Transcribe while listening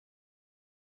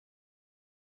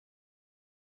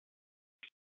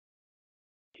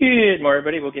Good morning,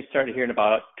 everybody. We'll get started here in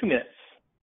about 2 minutes.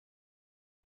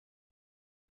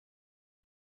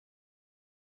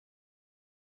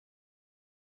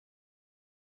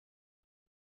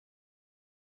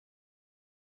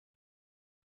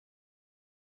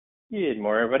 Good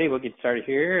morning, everybody. We'll get started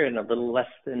here in a little less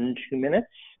than 2 minutes.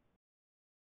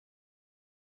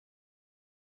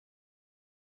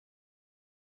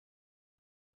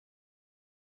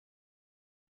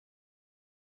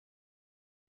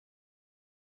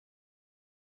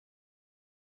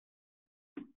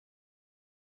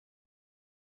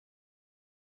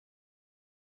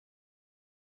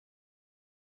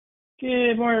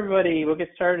 Good morning, everybody. We'll get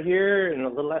started here in a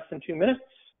little less than 2 minutes.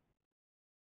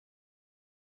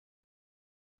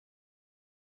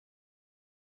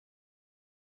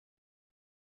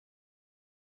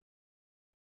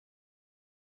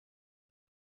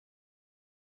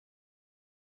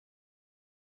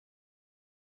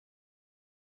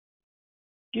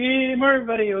 Good morning,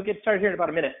 everybody. We'll get started here in about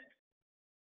a minute.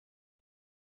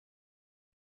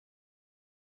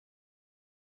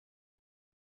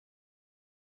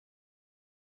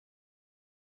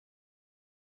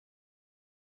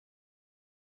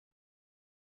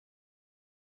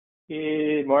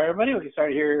 Good morning, everybody. We'll get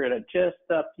started here in just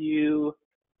a few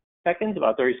seconds,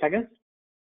 about 30 seconds.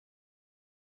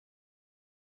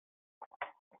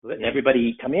 Letting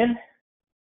everybody come in.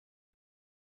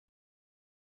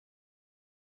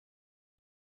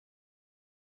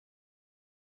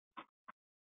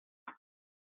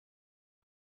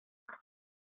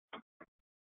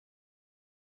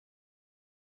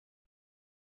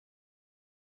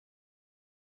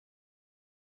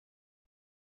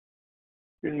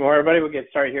 Good morning, everybody. We'll get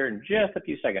started here in just a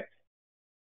few seconds.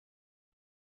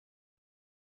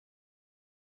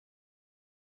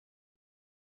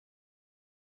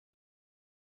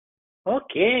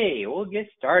 Okay, we'll get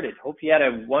started. Hope you had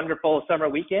a wonderful summer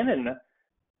weekend and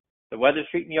the weather's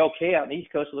treating you okay out on the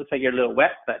East Coast. It looks like you're a little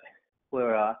wet, but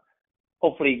we're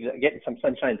hopefully getting some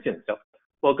sunshine soon. So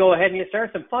we'll go ahead and get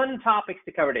started. Some fun topics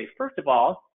to cover today. First of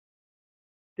all,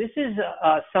 this is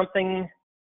something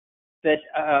that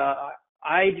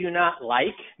I do not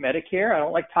like, Medicare. I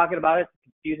don't like talking about it, it's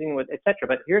confusing with et cetera.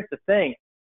 But here's the thing.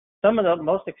 Some of the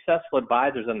most successful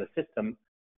advisors on the system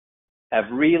have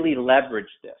really leveraged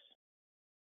this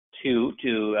to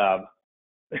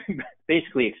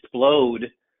basically explode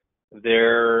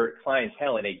their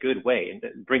clientele in a good way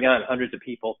and bring on hundreds of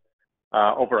people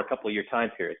over a couple of year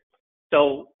time period.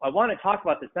 So I want to talk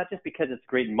about this not just because it's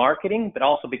great marketing, but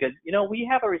also because, you know, we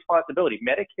have a responsibility.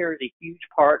 Medicare is a huge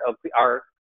part of our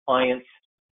clients'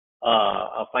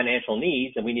 financial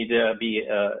needs, and we need to be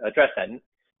address that. And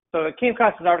so I came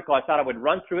across this article. I thought I would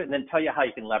run through it and then tell you how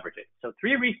you can leverage it. So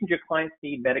 3 reasons your clients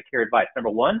need Medicare advice.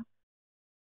 Number 1,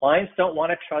 clients don't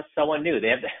want to trust someone new. They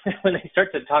have to, when they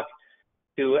start to talk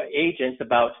to agents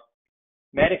about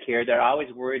Medicare, they're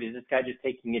always worried, is this guy just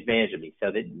taking advantage of me?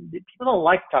 So people don't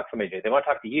like to talk to somebody new. They want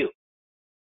to talk to you.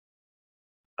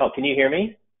 Oh, can you hear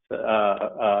me,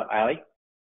 Allie?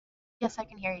 Yes, I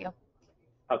can hear you.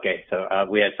 Okay, so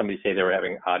we had somebody say they were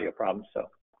having audio problems. So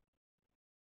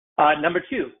number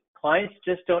 2, clients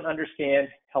just don't understand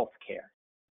healthcare.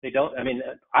 They don't. I mean,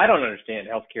 I don't understand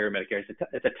healthcare or Medicare.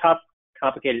 It's a tough,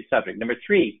 complicated subject. Number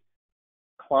 3,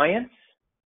 clients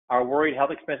are worried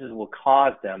health expenses will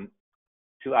cause them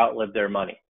to outlive their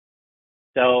money.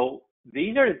 So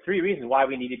these are the 3 reasons why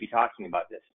we need to be talking about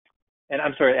this. And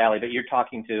I'm sorry, Allie, but you're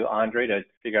talking to Andre to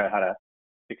figure out how to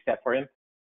fix that for him?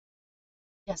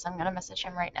 Yes, I'm going to message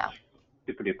him right now.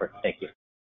 Super duper. Thank you.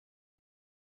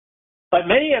 But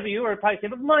many of you are probably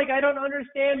saying, but Mike, I don't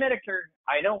understand Medicare.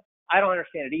 I know. I don't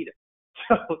understand it either.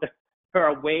 So there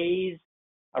are ways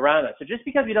around that. So just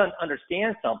because we don't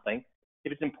understand something,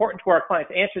 if it's important to our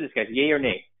clients, answer this, guys, yay or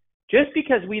nay. Just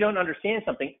because we don't understand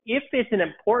something, if it's an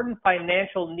important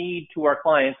financial need to our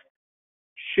clients,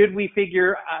 should we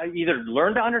figure either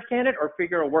learn to understand it or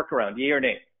figure a workaround, yay or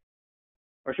nay?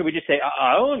 Or should we just say,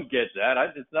 I don't get that.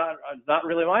 It's not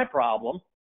really my problem.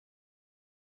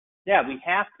 Yeah, we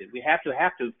have to. We have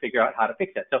to figure out how to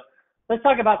fix that. So let's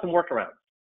talk about some workarounds.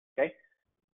 Okay.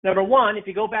 Number 1, if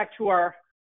you go back to our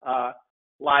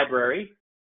library,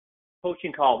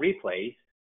 coaching call replays,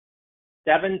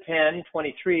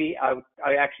 7/10/23,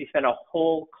 I actually spent a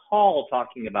whole call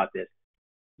talking about this.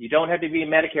 You don't have to be a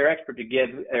Medicare expert to give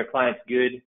your clients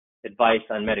good advice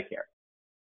on Medicare.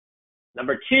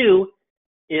 Number 2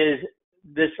 is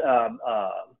this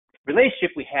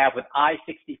relationship we have with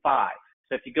I-65.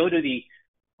 So if you go to the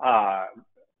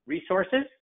resources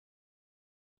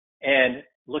and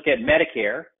look at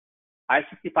Medicare,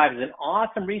 I-65 is an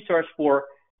awesome resource for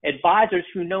advisors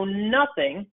who know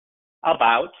nothing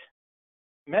about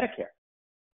Medicare.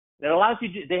 That allows you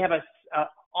to, they have a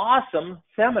awesome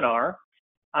seminar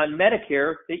on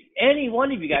Medicare that any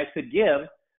one of you guys could give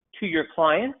to your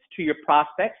clients, to your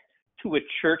prospects, to a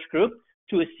church group,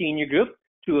 to a senior group,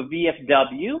 to a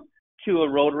VFW, to a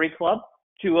Rotary Club,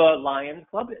 to a Lions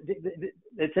Club.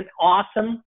 It's an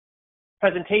awesome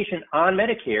presentation on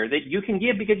Medicare that you can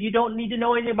give because you don't need to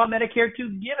know anything about Medicare to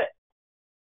give it.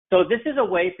 So this is a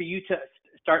way for you to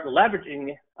start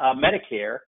leveraging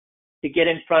Medicare to get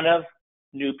in front of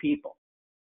new people.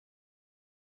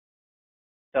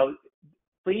 So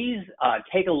please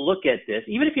take a look at this,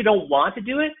 even if you don't want to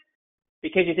do it,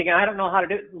 because you're thinking, I don't know how to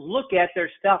do it. Look at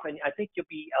their stuff, and I think you'll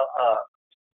be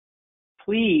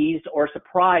pleased or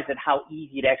surprised at how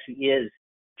easy it actually is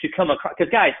to come across.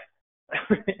 Because guys,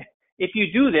 if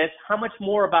you do this, how much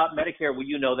more about Medicare will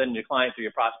you know than your clients or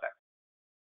your prospects?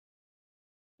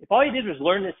 If all you did was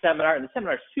learn this seminar, and the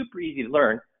seminar is super easy to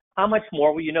learn, how much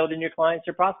more will you know than your clients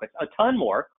or prospects? A ton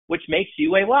more, which makes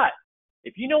you a what?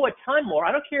 If you know a ton more,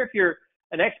 I don't care if you're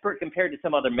an expert compared to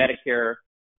some other Medicare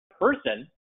person,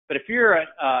 but if you're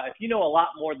if you know a lot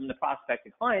more than the prospect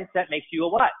and clients, that makes you a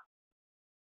what?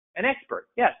 An expert.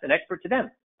 Yes, an expert to them.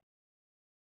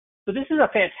 So this is a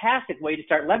fantastic way to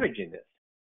start leveraging this.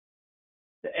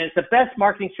 And it's the best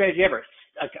marketing strategy ever.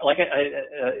 Like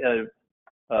I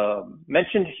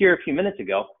mentioned here a few minutes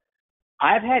ago,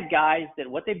 I've had guys that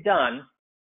what they've done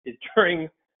is during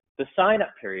the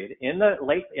sign-up period in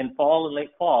fall and late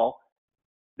fall,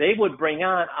 they would bring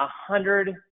on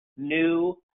 100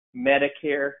 new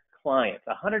Medicare clients,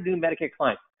 100 new Medicare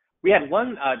clients. We had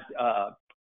one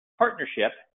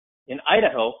partnership in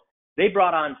Idaho. They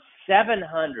brought on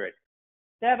 700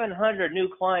 new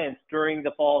clients during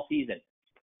the fall season.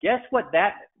 Guess what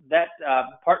that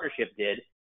partnership did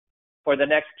for the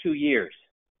next 2 years?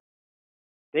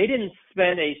 They didn't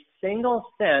spend a single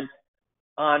cent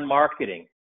on marketing.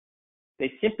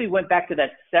 They simply went back to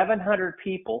that 700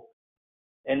 people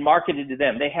and marketed to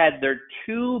them. They had their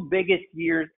 2 biggest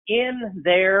years in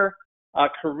their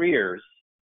careers.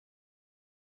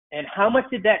 And how much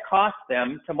did that cost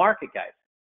them to market, guys?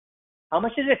 How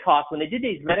much did it cost when they did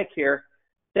these Medicare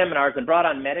seminars and brought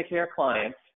on Medicare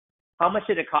clients? How much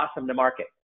did it cost them to market?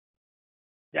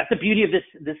 That's the beauty of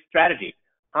this strategy.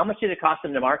 How much did it cost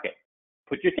them to market?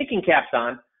 Put your thinking caps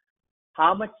on.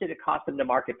 How much did it cost them to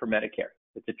market for Medicare?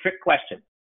 It's a trick question.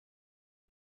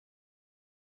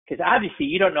 Because obviously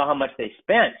you don't know how much they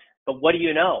spent, but what do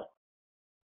you know?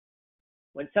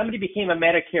 When somebody became a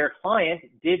Medicare client,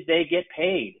 did they get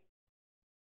paid?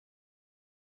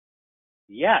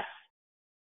 Yes.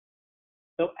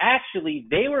 So actually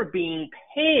they were being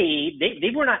paid.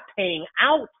 They were not paying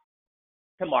out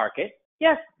to market.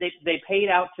 Yes, they paid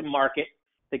out to market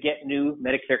to get new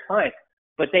Medicare clients,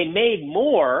 but they made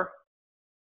more.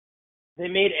 They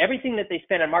made everything that they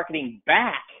spent on marketing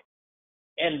back,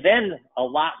 and then a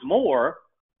lot more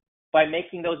by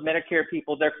making those Medicare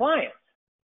people their clients.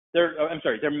 Their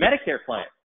Medicare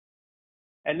clients.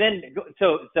 And then,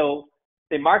 so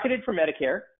they marketed for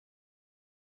Medicare.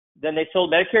 Then they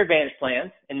sold Medicare Advantage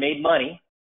plans and made money.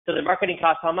 So the marketing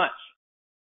cost how much?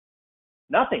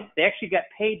 Nothing. They actually got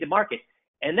paid to market.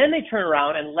 And then they turn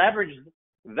around and leverage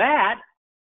that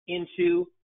into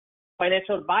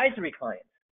financial advisory clients.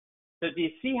 So do you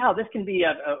see how this can be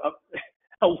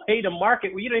a way to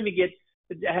market where you don't even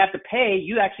have to pay?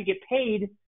 You actually get paid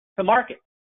to market,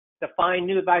 to find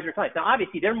new advisory clients. Now,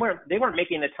 obviously, they weren't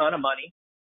making a ton of money.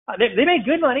 They made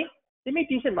good money. They made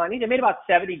decent money. They made about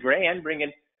 $70,000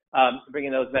 bringing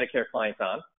those Medicare clients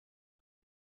on.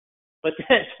 But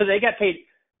then, so they got paid.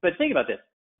 But think about this: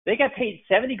 they got paid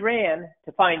 $70,000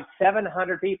 to find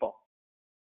 700 people,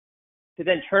 to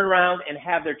then turn around and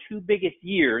have their 2 biggest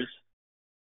years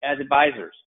as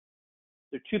advisors.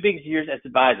 Their 2 biggest years as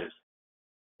advisors,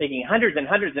 making hundreds and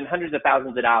hundreds and hundreds of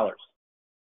thousands of dollars.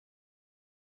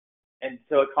 And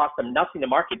so it cost them nothing to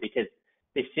market because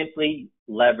they simply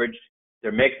leveraged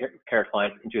their Medicare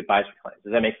clients into advisory clients.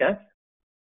 Does that make sense?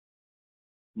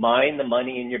 Mine the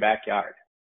money in your backyard.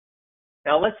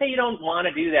 Now, let's say you don't want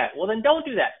to do that. Well, then don't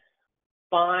do that.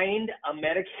 Find a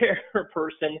Medicare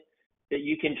person that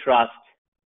you can trust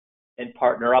and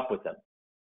partner up with them.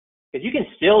 Because you can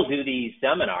still do these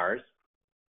seminars,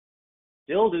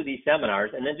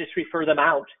 and then just refer them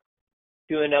out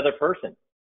to another person.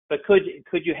 But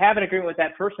could you have an agreement with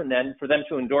that person then for them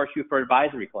to endorse you for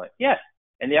advisory clients? Yes,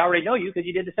 and they already know you because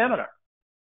you did the seminar.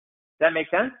 Does that make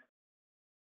sense?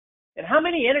 And how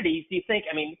many entities do you think,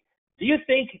 do you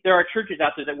think there are churches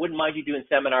out there that wouldn't mind you doing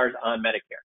seminars on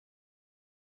Medicare?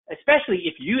 Especially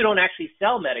if you don't actually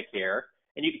sell Medicare,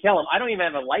 and you can tell them, I don't even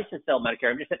have a license to sell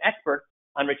Medicare. I'm just an expert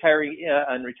on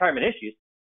retirement issues.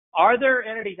 Are there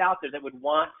entities out there that would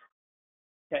want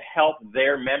to help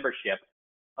their membership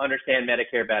understand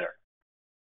Medicare better?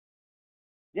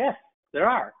 Yes, there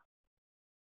are.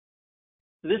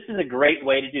 So this is a great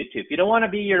way to do it too. If you don't want to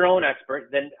be your own expert,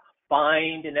 then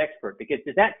find an expert, because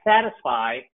does that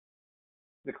satisfy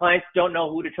the clients? Don't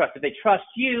know who to trust. If they trust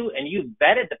you and you've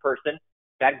vetted the person,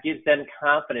 that gives them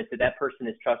confidence that that person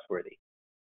is trustworthy.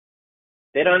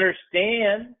 They don't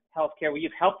understand healthcare. Well,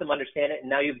 you've helped them understand it, and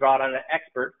now you've brought on an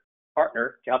expert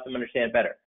partner to help them understand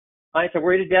better. Clients are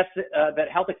worried to death that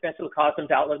health expenses will cause them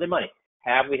to outlive their money.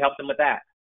 Have we helped them with that?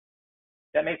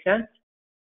 That makes sense?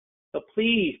 So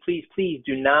please, please, please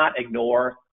do not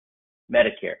ignore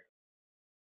Medicare.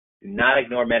 Do not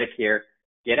ignore Medicare.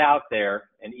 Get out there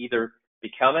and either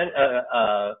become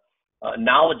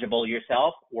knowledgeable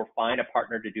yourself or find a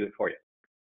partner to do it for you.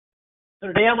 So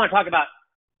today I want to talk about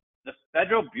the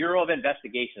Federal Bureau of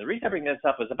Investigation. The reason I bring this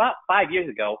up was about 5 years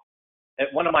ago at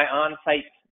one of my on-site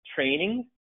trainings.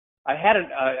 I had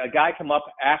a guy come up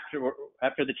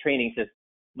after the training, says,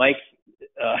 Mike,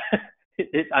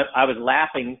 I was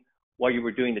laughing while you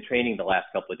were doing the training the last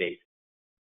couple of days.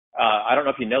 I don't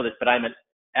know if you know this, but I'm an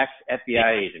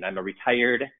ex-FBI agent. I'm a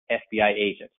retired FBI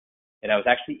agent. And I was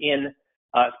actually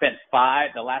spent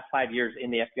the last 5 years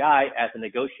in the FBI as a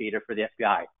negotiator for the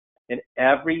FBI. And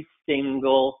every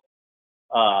single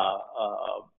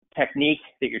technique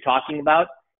that you're talking about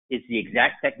is the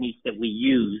exact technique that we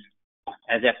use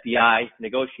as FBI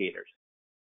negotiators.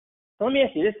 So let me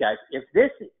ask you this, guys. If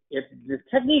the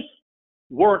techniques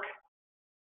work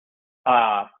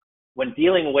when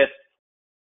dealing with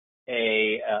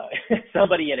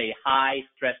somebody in a high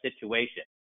stress situation,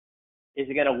 is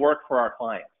it going to work for our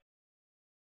clients?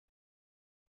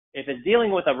 If it's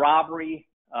dealing with a robbery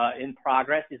in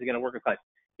progress, is it going to work with clients?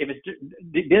 If it's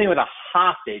dealing with a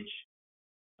hostage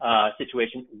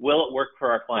situation, will it work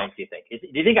for our clients, do you think? Do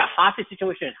you think a hostage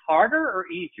situation is harder or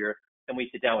easier than we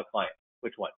sit down with clients?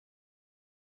 Which one?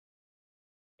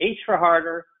 H for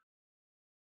harder,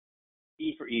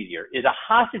 E for easier. Is a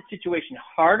hostage situation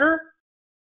harder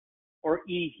or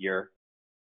easier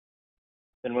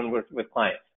than when we're with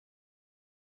clients?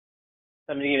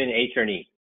 Somebody give me an H or an E.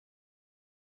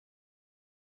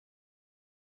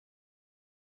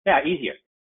 Yeah, easier.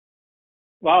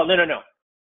 Well, no.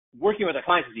 Working with our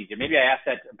clients is easier. Maybe I asked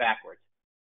that backwards.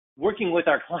 Working with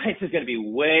our clients is going to be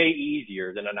way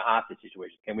easier than in a hostage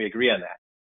situation. Can we agree on that?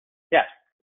 Yes.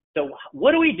 So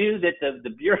what do we do that the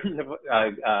Bureau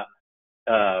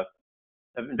of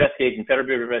Investigation, Federal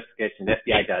Bureau of Investigation, the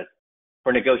FBI does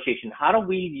for negotiation? How do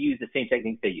we use the same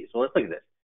techniques they use? Well, let's look at this.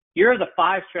 Here are the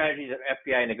 5 strategies of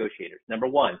FBI negotiators. Number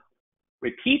 1,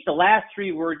 repeat the last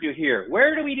 3 words you hear.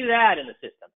 Where do we do that in the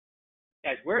system?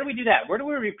 Guys, where do we do that? Where do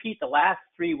we repeat the last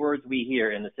 3 words we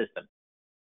hear in the system?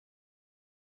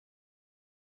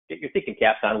 Get your thinking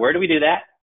caps on. Where do we do that?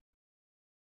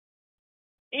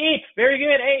 APE. Very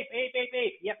good.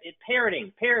 APE. Yep, it's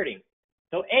parroting.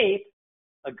 So APE,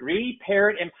 agree,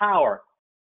 parrot, empower.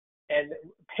 And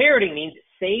parroting means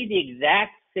say the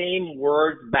exact same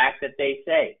words back that they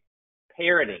say.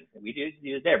 Parroting. We do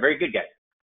it there. Very good, guys.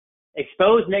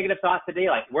 Expose negative thoughts to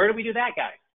daylight. Where do we do that,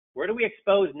 guys? Where do we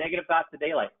expose negative thoughts to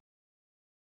daylight?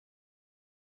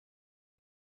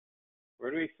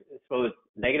 Where do we expose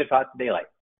negative thoughts to daylight?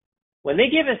 When they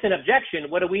give us an objection,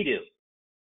 what do?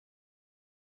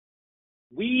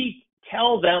 We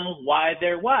tell them why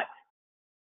they're what?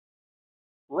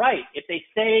 Right. If they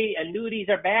say annuities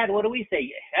are bad, what do we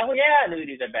say? Hell yeah,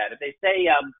 annuities are bad. If they say,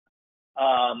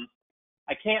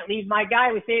 I can't leave my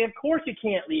guy, we say, of course you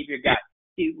can't leave your guy.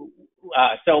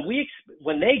 So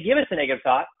when they give us a negative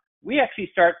thought, we actually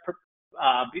start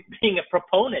being a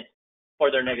proponent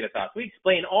for their negative thoughts. We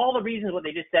explain all the reasons what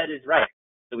they just said is right.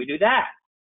 So we do that.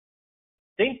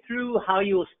 Think through how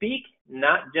you will speak,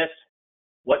 not just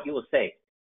what you will say.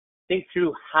 Think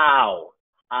through how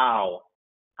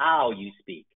you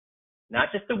speak.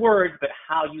 Not just the words, but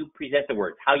how you present the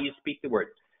words, how you speak the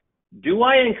words. Do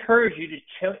I encourage you to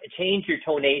change your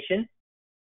tonation,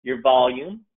 your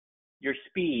volume, your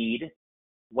speed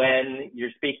when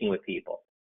you're speaking with people?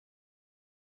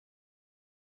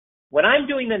 When I'm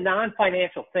doing the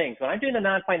non-financial things, how do I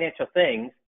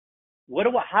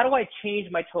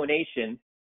change my tonation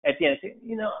at the end?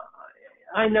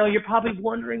 I know you're probably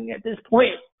wondering at this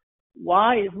point,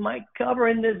 why is Mike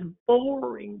covering this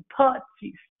boring,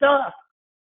 putsy stuff?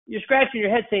 You're scratching your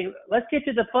head saying, let's get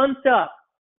to the fun stuff.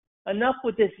 Enough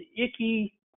with this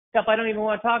icky stuff I don't even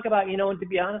want to talk about, and to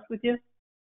be honest with you,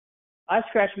 I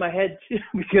scratch my head too,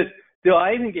 because do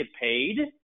I even get paid?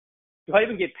 Do I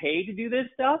even get paid to do this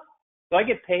stuff? Do I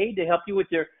get paid to help you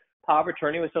with your power of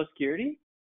attorney with Social Security?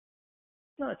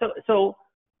 No. So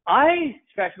I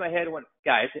scratched my head and went,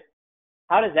 guys,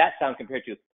 how does that sound compared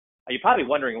to? You're probably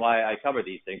wondering why I cover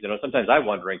these things. Sometimes I'm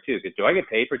wondering too, because do I get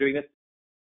paid for doing this?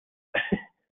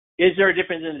 Is there a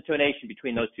difference in the intonation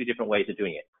between those two different ways of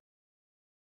doing it?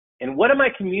 And what am I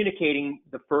communicating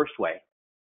the first way?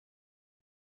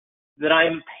 That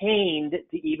I'm pained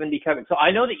to even be covered. So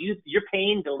I know that you're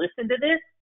pained to listen to this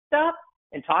stuff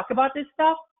and talk about this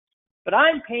stuff, but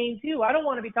I'm pained too. I don't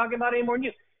want to be talking about it anymore than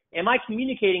you. Am I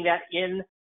communicating that in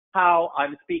how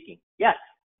I'm speaking? Yes.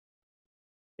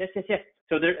 Yes.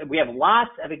 So we have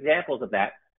lots of examples of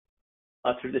that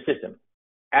through the system.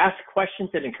 Ask questions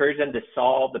that encourage them to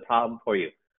solve the problem for you.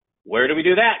 Where do we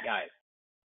do that, guys?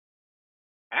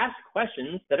 Ask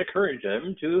questions that encourage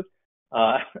them to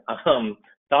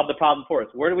solve the problem for us.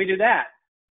 Where do we do that?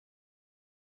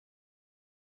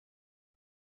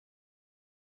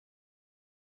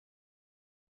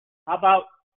 How about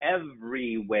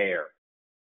everywhere?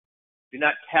 Do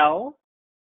not tell,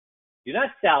 do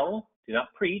not sell, do not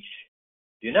preach,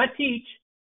 do not teach.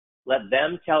 Let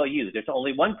them tell you. There's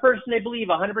only one person they believe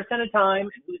 100% of the time,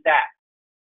 and who's that?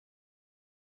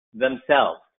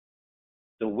 Themselves.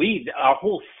 So our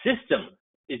whole system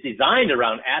is designed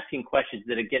around asking questions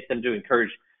that get them to encourage.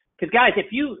 Because guys,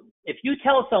 if you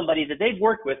tell somebody that they've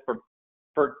worked with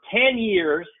for 10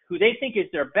 years, who they think is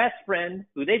their best friend,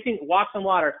 who they think walks on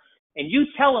water, and you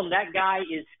tell them that guy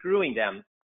is screwing them,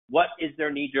 what is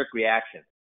their knee-jerk reaction?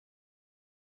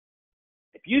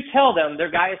 If you tell them their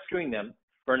guy is screwing them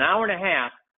for an hour and a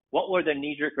half, what would their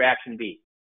knee-jerk reaction be?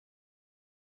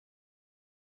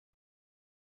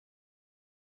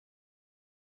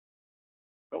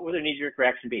 What would their knee-jerk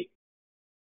reaction be?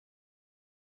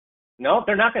 No,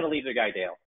 they're not going to leave their guy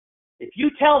Dale. If you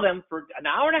tell them for an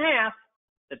hour and a half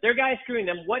that their guy is screwing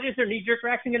them, what is their knee-jerk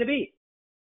reaction going to be?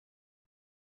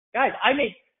 Guys, I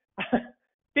made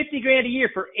 $50,000 a year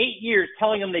for 8 years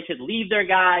telling them they should leave their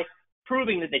guy,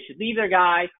 proving that they should leave their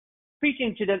guy,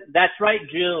 preaching to them. That's right,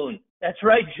 June. That's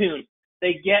right, June.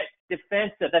 They get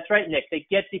defensive. That's right, Nick. They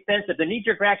get defensive. The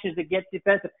knee-jerk reaction is to get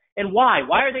defensive. And why?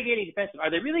 Why are they getting defensive? Are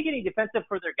they really getting defensive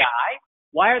for their guy?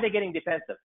 Why are they getting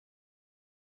defensive?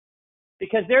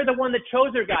 Because they're the one that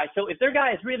chose their guy. So if their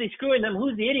guy is really screwing them,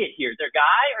 who's the idiot here? Their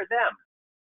guy or them?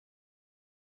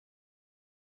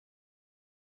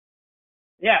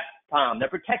 Yeah, Tom. They're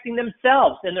protecting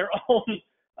themselves and their own.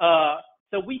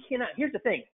 So we cannot. Here's the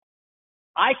thing.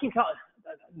 I can call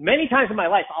many times in my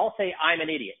life. I'll say I'm an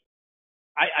idiot.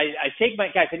 I shake my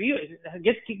guys. Have you?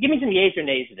 Give me some yeas or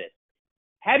nays of this.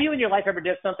 Have you in your life ever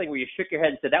done something where you shook your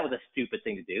head and said that was a stupid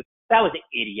thing to do? That was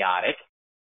idiotic.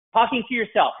 Talking to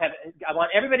yourself. I want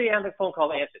everybody on the phone call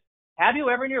to answer. Have you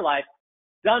ever in your life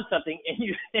done something and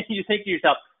you think to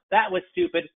yourself, that was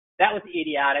stupid, that was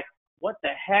idiotic, what the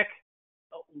heck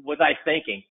was I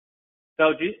thinking?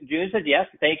 So June says yes.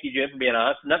 Thank you, June, for being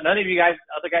honest. None of you guys,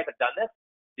 other guys, have done this.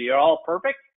 So you're all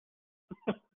perfect.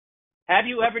 Have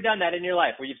you ever done that in your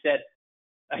life where you've said,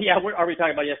 yeah, are we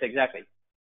talking about? Yes, exactly.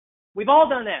 We've all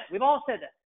done that. We've all said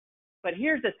that. But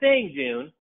here's the thing,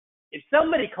 June. If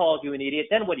somebody calls you an idiot,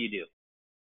 then what do you do?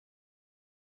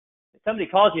 If somebody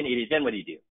calls you an idiot, then what do you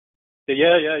do? So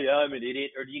yeah, I'm an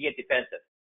idiot, or do you get defensive?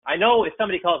 I know if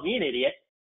somebody calls me an idiot,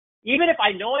 even if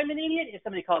I know I'm an idiot, if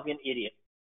somebody calls me an idiot,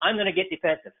 I'm going to get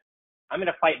defensive. I'm going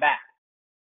to fight back.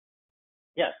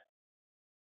 Yes.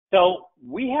 So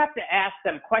we have to ask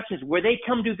them questions where they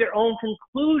come to their own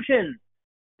conclusion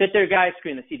that their guy's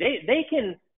screwing them. See, they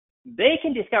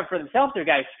can discover for themselves their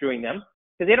guy's screwing them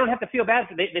because they don't have to feel bad.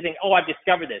 They think, oh, I've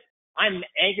discovered this. I'm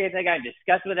angry at that guy. I'm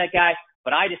disgusted with that guy,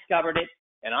 but I discovered it,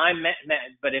 and I'm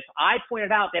mad. But if I point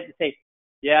it out, they have to say,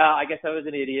 yeah, I guess I was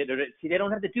an idiot. See, they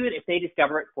don't have to do it if they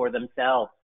discover it for themselves.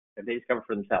 If they discover it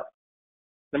for themselves.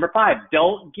 Number 5,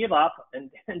 don't give up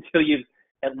until you've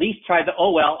at least tried the,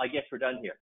 oh, well, I guess we're done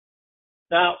here.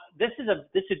 Now, this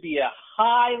would be a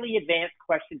highly advanced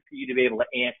question for you to be able to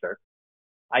answer.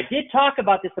 I did talk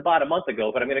about this about a month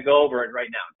ago, but I'm going to go over it right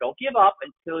now. Don't give up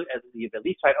until you've at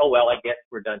least tried, oh, well, I guess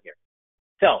we're done here.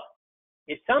 So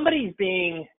if somebody's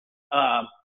being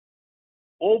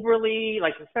overly,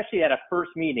 like especially at a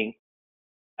first meeting,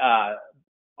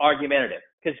 argumentative,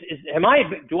 because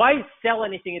do I sell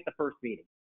anything at the first meeting?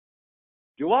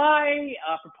 Do I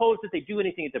propose that they do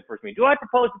anything at the first meeting? Do I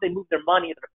propose that they move their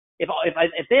money? If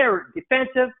they're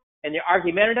defensive and they're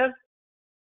argumentative,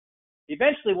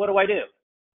 eventually what do?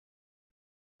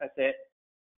 I say,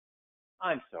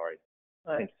 I'm sorry.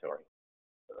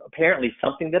 Apparently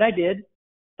something that I did,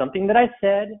 something that I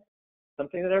said,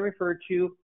 something that I referred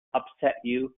to upset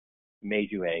you,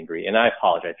 made you angry, and I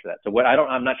apologize for that. So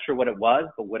I'm not sure what it was,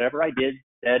 but whatever I did,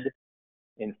 said,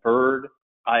 inferred,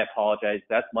 I apologize.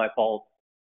 That's my fault.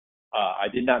 I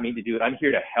did not mean to do it. I'm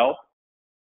here to help,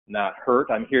 not hurt.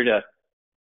 I'm here to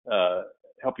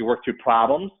help you work through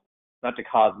problems, not to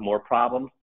cause more problems.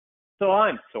 So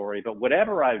I'm sorry, but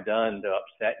whatever I've done to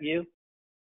upset you,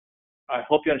 I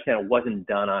hope you understand it wasn't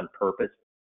done on purpose,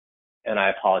 and I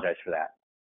apologize for that.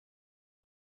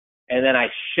 And then I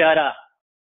shut up.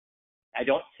 I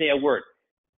don't say a word.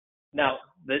 Now,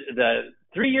 the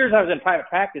 3 years I was in private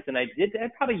practice, and I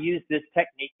probably used this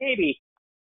technique maybe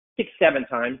 6, 7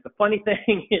 times. The funny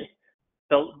thing is,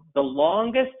 the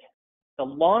longest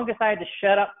I had to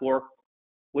shut up for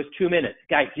was 2 minutes.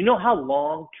 Guys, do you know how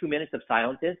long 2 minutes of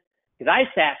silence is? Because I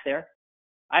sat there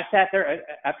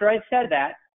after I said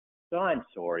that. So I'm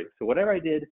sorry. So whatever I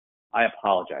did, I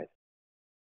apologize.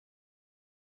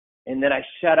 And then I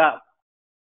shut up.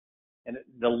 And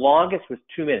the longest was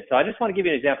 2 minutes. So I just want to give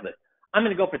you an example of this. I'm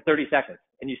going to go for 30 seconds,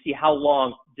 and you see how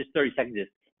long just 30 seconds is.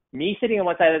 Me sitting on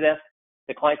one side of the desk,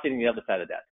 the client sitting on the other side of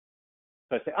the desk.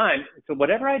 So I say, so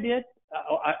whatever I did,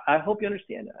 I hope you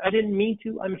understand. I didn't mean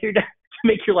to. I'm here to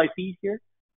make your life easier,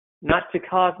 not to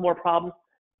cause more problems.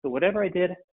 So whatever I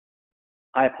did,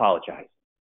 I apologize.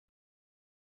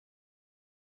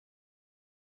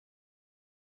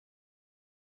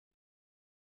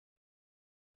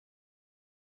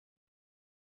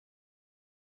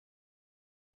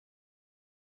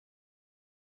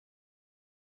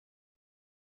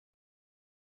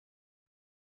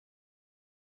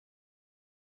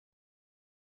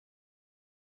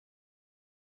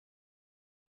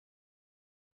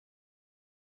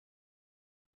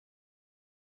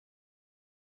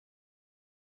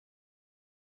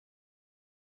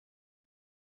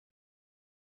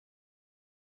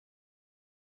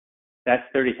 That's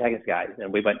 30 seconds, guys,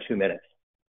 and we went 2 minutes.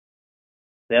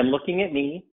 Them looking at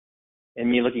me and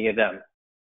me looking at them.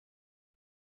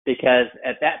 Because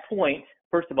at that point,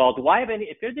 first of all, do I have any,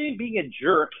 if they're being a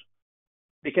jerk,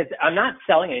 because I'm not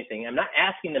selling anything, I'm not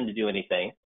asking them to do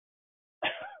anything,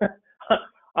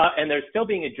 and they're still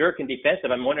being a jerk and defensive,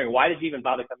 I'm wondering, why did you even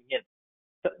bother coming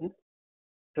in?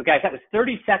 So guys, that was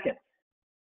 30 seconds.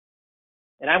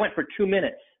 And I went for 2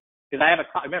 minutes. Because I have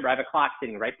a clock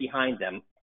sitting right behind them,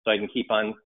 so I can keep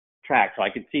on track, so I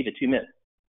could see the 2 minutes.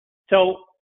 So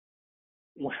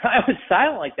when I was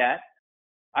silent like that,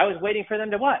 I was waiting for them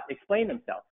to what? Explain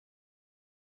themselves.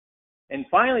 And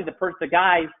finally, the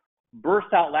guy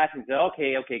burst out laughing and said,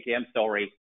 okay, I'm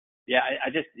sorry. Yeah, I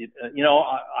just,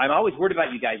 I'm always worried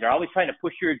about you guys. You're always trying to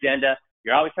push your agenda.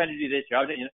 You're always trying to do this.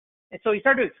 And so he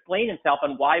started to explain himself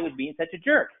on why he was being such a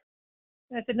jerk.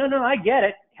 And I said, no, I get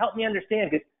it. Help me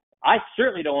understand, because I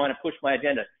certainly don't want to push my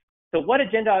agenda. So what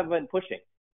agenda have I been pushing?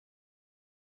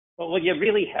 Well, you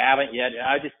really haven't yet.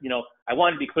 I just, I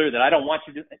want to be clear that I don't want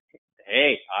you to.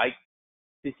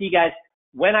 You see, guys,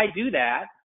 when I do that,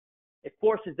 it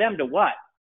forces them to what?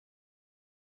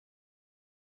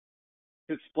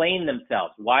 To explain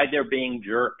themselves, why they're being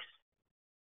jerks.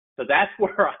 So that's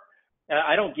where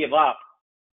I don't give up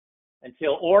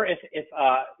until, or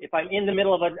if I'm in the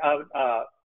middle of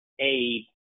a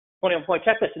 21-point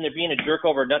checklist and they're being a jerk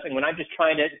over nothing, when I'm just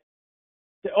trying to,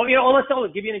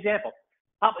 let's give you an example.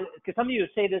 Because some of you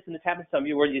say this, and this happens to some of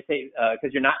you, where you say,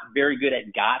 because you're not very good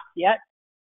at GOTS yet.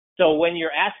 So when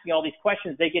you're asking all these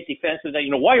questions, they get defensive.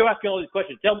 Why are you asking all these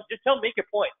questions? Just tell me, make your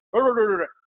point.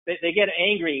 They get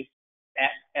angry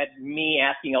at me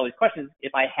asking all these questions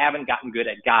if I haven't gotten good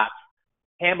at GOTS,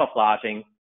 camouflaging,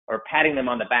 or patting them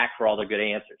on the back for all their good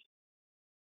answers.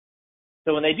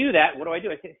 So when they do that, what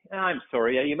do? I say, I'm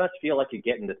sorry, you must feel like you're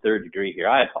getting the third degree here.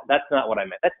 That's not what I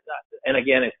meant. That's not, and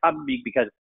again, it's probably because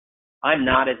I'm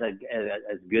not as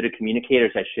good a communicator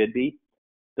as I should be.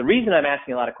 The reason I'm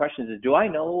asking a lot of questions is, do I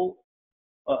know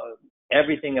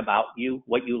everything about you,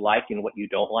 what you like and what you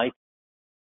don't like?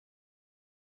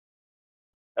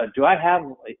 Do I have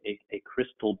a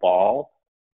crystal ball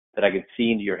that I can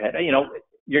see into your head?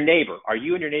 Your neighbor. Are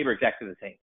you and your neighbor exactly the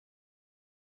same?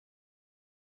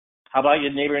 How about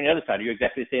your neighbor on the other side? Are you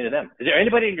exactly the same to them? Is there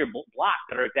anybody in your block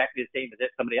that are exactly the same as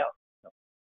somebody else? No.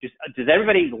 Does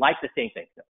everybody like the same thing?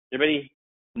 No. Does everybody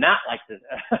not like the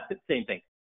same thing?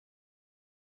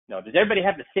 No. Does everybody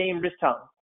have the same risk tolerance?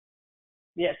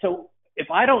 Yeah. So if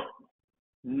I don't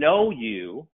know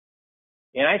you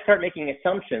and I start making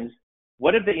assumptions,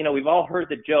 what if we've all heard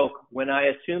the joke, when I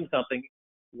assume something,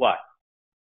 what?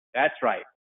 That's right.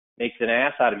 Makes an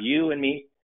ass out of you and me.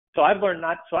 So I've learned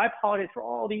not, so I apologize for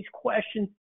all these questions.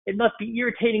 It must be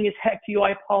irritating as heck to you.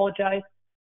 I apologize.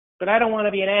 But I don't want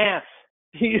to be an ass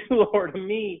to you or to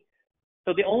me.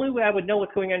 So the only way I would know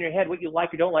what's going on in your head, what you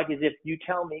like or don't like, is if you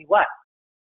tell me what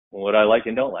I like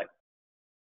and don't like.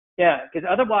 Yeah, because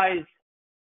otherwise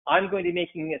I'm going to be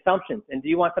making assumptions. And do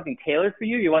you want something tailored for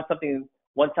you? You want something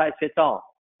one size fits all?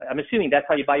 I'm assuming that's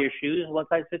how you buy your shoes, one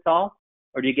size fits all,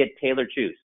 or do you get tailored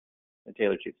shoes?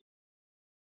 Tailored shoes.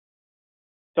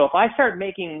 So if I start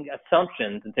making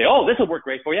assumptions and say, oh, this will work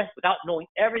great for you without knowing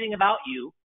everything about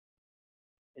you,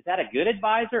 is that a good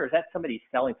advisor or is that somebody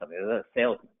selling something? Is that a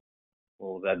salesman?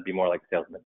 Well, that'd be more like a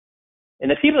salesman. And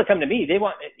the people that come to me, they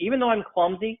want, even though I'm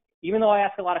clumsy, even though I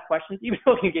ask a lot of questions, even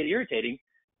though it can get irritating,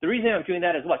 the reason I'm doing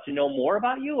that is what? To know more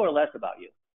about you or less about you?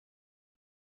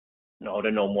 No, to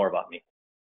know more about me.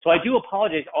 So I do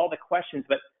apologize for all the questions,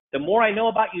 but the more I know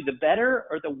about you, the better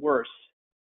or the worse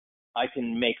I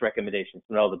can make recommendations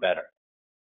to know the better.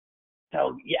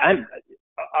 So yeah, I'm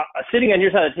sitting on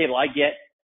your side of the table. I get,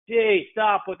 hey,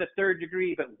 stop with the third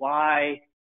degree, but why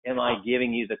am I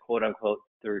giving you the quote unquote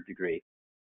third degree?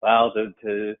 Well,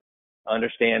 to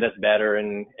understand us better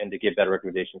and to give better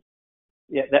recommendations.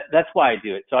 Yeah, that's why I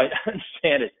do it. So I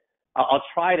understand it. I'll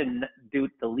try to do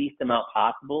the least amount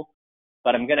possible,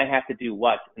 but I'm going to have to do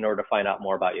what in order to find out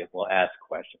more about you? We'll ask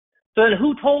questions. So then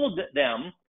who told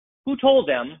them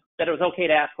that it was okay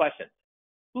to ask questions?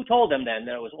 Who told them then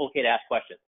that it was okay to ask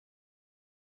questions?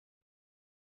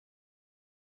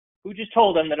 Who just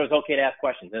told them that it was okay to ask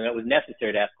questions and it was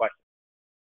necessary to ask questions?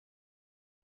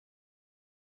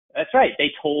 That's right.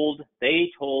 They told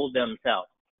themselves.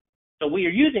 So we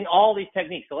are using all these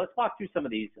techniques. So let's walk through some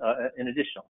of these in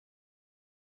additional.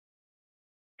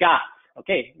 Got.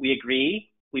 Okay, we agree.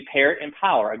 We pair it in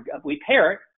power. We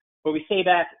pair it where we say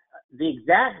back the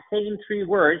exact same three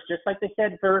words, just like they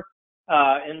said for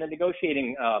in the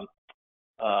negotiating,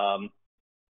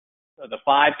 the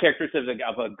 5 characteristics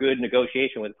of a good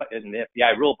negotiation in the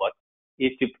FBI rule book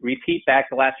is to repeat back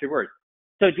the last 3 words.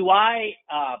 So do I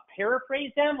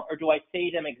paraphrase them or do I say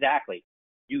them exactly?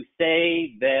 You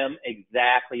say them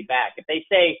exactly back. If they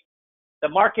say the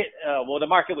market, the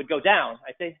market would go down,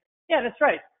 I say, yeah, that's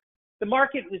right. The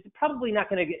market is probably not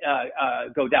going to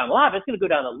go down a lot. It's going to go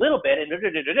down a little bit. And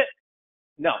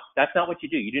no, that's not what you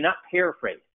do. You do not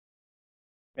paraphrase.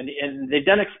 And they've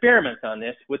done experiments on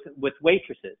this with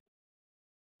waitresses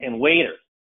and waiters.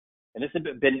 And this has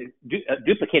been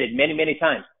duplicated many, many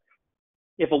times.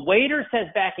 If a waiter says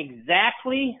back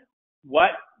exactly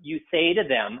what you say to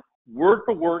them, word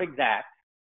for word exact,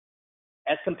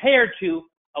 as compared to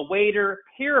a waiter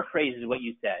paraphrases what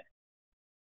you said,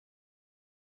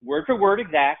 word for word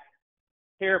exact,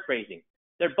 paraphrasing.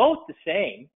 They're both the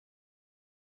same,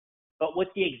 but with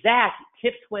the exact,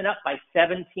 tips went up by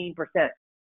 17%.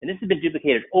 And this has been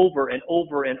duplicated over and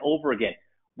over and over again.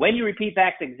 When you repeat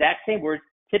back the exact same words,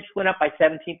 tips went up by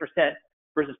 17%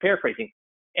 versus paraphrasing.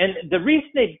 And the reason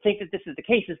they think that this is the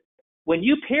case is when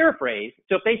you paraphrase,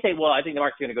 so if they say, well, I think the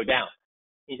market's going to go down,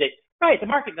 you say, right, the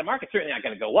market's certainly not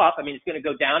going to go up. I mean, it's going to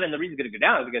go down, and the reason it's going to go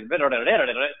down is because,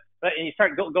 and you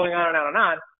start going on and on and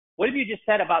on. What have you just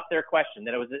said about their question,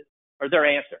 that it was, or their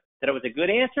answer, that it was a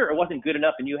good answer or wasn't good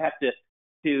enough, and you have to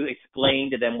explain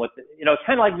to them what, it's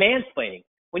kind of like mansplaining.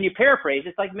 When you paraphrase,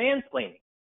 it's like mansplaining.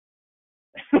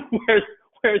 whereas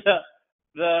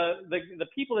the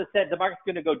people that said the market's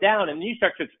going to go down, and then you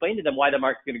start to explain to them why the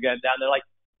market's going to go down, they're like,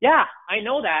 yeah, I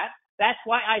know that. That's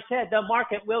why I said the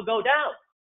market will go down.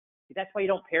 That's why you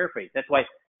don't paraphrase. That's why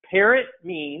parrot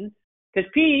means, because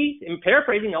P, in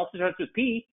paraphrasing, also starts with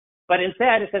P, but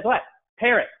instead it says what?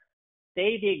 Parrot.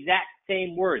 Say the exact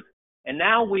same words. And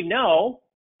now we know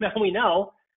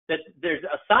that there's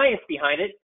a science behind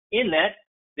it, in that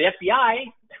the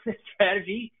FBI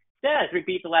strategy says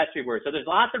repeat the last 3 words. So there's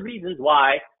lots of reasons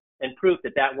why and proof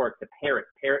that works. The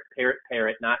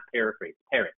parrot, not paraphrase,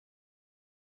 parrot.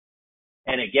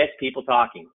 And it gets people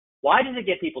talking. Why does it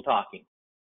get people talking?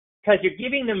 Because you're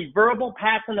giving them verbal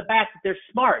pats on the back that they're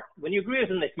smart. When you agree with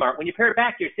them, they're smart. When you pair it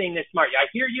back, you're saying they're smart. I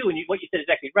hear you, and what you said is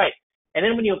exactly right. And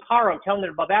then when you empower them, tell them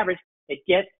they're above average, it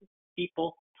gets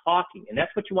people talking. And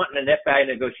that's what you want in an FBI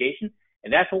negotiation,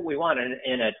 and that's what we want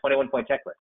in a 21-point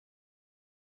checklist.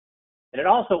 And it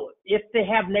also, if they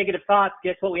have negative thoughts,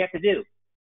 guess what we have to do?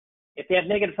 If they have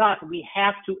negative thoughts, we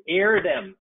have to air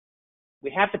them.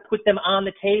 We have to put them on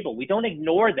the table. We don't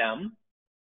ignore them.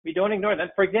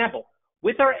 For example,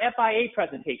 with our FIA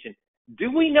presentation,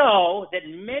 do we know that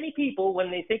many people, when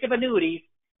they think of annuities,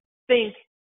 think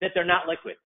that they're not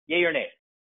liquid? Yay or nay?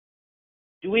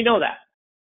 Do we know that?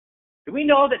 Do we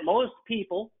know that most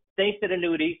people think that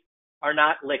annuities are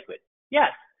not liquid? Yes.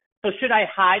 So should I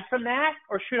hide from that,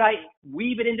 or should I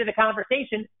weave it into the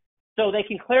conversation so they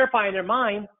can clarify in their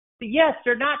mind that yes,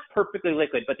 they're not perfectly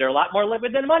liquid, but they're a lot more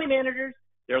liquid than money managers.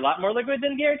 They're a lot more liquid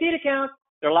than guaranteed accounts.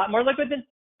 They're a lot more liquid than,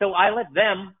 so I let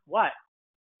them, what?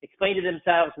 Explain to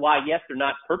themselves why, yes, they're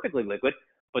not perfectly liquid,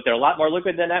 but they're a lot more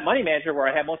liquid than that money manager where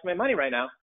I have most of my money right now.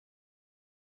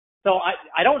 So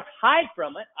I don't hide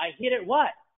from it. I hit it what?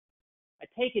 I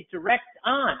take it direct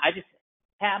on. I just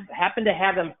happen to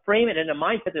have them frame it in a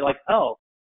mindset. They're like, oh,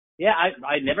 yeah,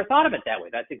 I never thought of it that way.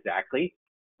 That's exactly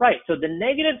right. So the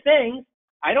negative things,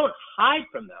 I don't hide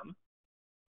from them.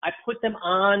 I put them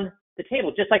on the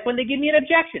table, just like when they give me an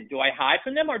objection. Do I hide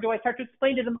from them, or do I start to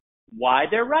explain to them why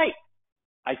they're right?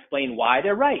 I explain why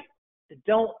they're right.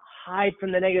 Don't hide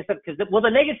from the negative stuff, because will the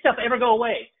negative stuff ever go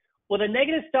away? Well, the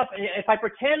negative stuff, if I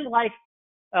pretend like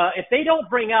if they don't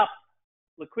bring up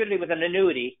liquidity with an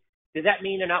annuity, does that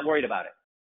mean they're not worried about it?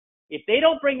 If they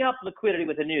don't bring up liquidity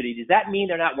with annuity, does that mean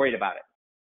they're not worried about it?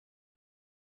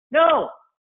 No.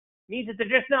 It means that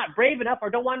they're just not brave enough or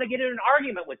don't want to get in an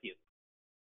argument with you.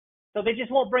 So they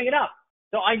just won't bring it up.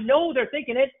 So I know they're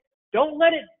thinking it. Don't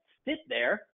let it sit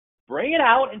there. Bring it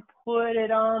out and put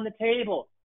it on the table.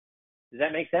 Does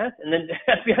that make sense? And then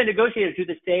FBI negotiators do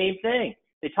the same thing.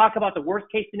 They talk about the worst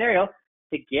case scenario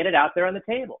to get it out there on the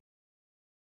table.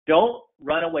 Don't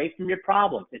run away from your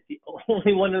problems.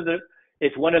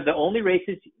 It's one of the only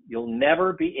races you'll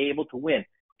never be able to win.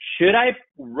 Should I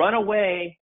run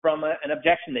away from an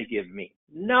objection they give me?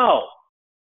 No.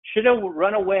 Should I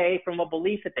run away from a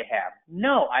belief that they have?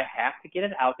 No. I have to get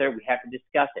it out there. We have to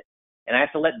discuss it. And I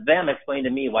have to let them explain to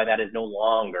me why that is no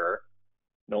longer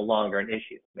an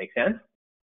issue. Make sense?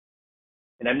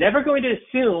 And I'm never going to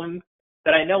assume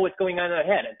that I know what's going on in their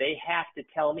head. They have to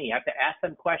tell me. I have to ask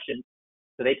them questions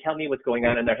so they tell me what's going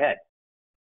on in their head.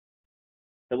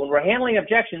 So when we're handling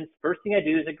objections, first thing I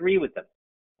do is agree with them.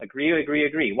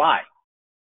 Agree. Why?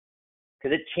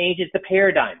 Because it changes the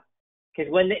paradigm.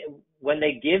 Because when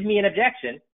they give me an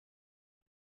objection,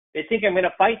 they think I'm going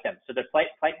to fight them. So their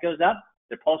fight goes up,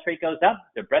 their pulse rate goes up,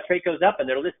 their breath rate goes up, and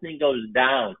their listening goes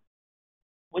down.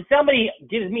 When somebody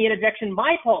gives me an objection,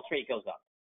 my pulse rate goes up.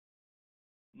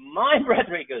 My breath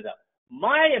rate goes up.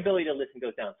 My ability to listen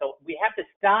goes down. So we have to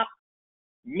stop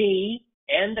me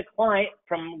and the client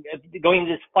from going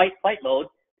into this fight mode.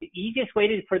 The easiest way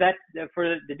to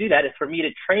do that is for me to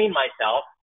train myself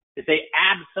to say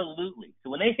absolutely. So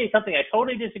when they say something I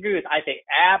totally disagree with, I say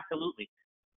absolutely.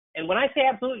 And when I say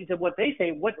absolutely to what they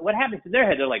say, what happens in their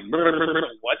head? They're like,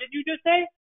 what did you just say?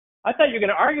 I thought you were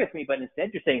going to argue with me, but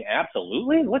instead you're saying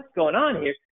absolutely? What's going on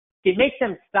here? It makes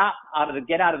them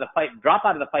get out of the fight, drop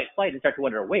out of the fight, and start to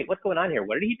wonder, wait, what's going on here?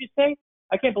 What did he just say?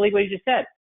 I can't believe what he just said.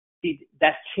 See,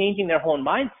 that's changing their whole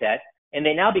mindset, and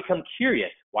they now become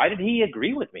curious. Why did he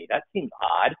agree with me? That seems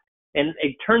odd. And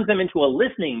it turns them into a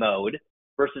listening mode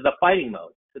versus a fighting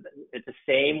mode. So it's the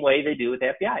same way they do with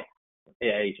the FBI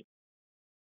agents.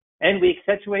 And we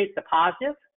accentuate the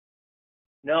positive?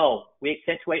 No, we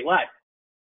accentuate what?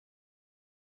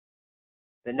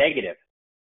 The negative.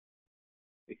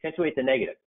 We accentuate the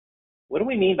negative. What do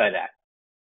we mean by that?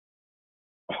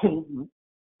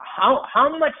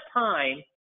 How much time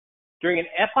during an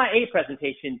FIA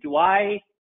presentation do I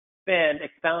spend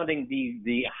expounding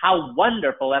the how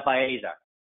wonderful FIAs are?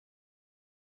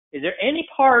 Is there any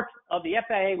part of the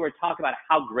FIA where we talk about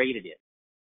how great it is?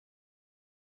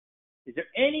 Is there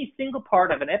any single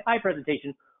part of an FIA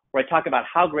presentation where I talk about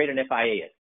how great an FIA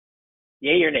is?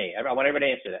 Yay or nay? I want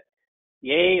everybody to answer that.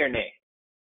 Yay or nay?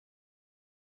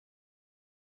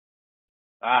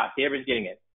 See, everybody's getting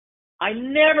it. I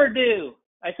never do.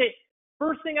 I say,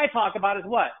 first thing I talk about is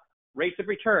what? Rates of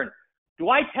return. Do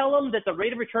I tell them that the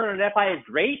rate of return on an FIA is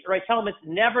great, or I tell them it's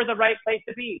never the right place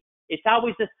to be? It's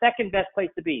always the second best place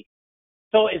to be.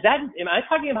 So am I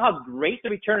talking about how great the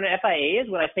return on FIA is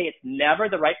when I say it's never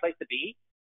the right place to be?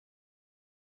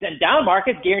 Then down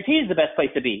markets, guaranteed is the best place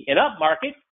to be. In up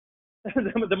markets,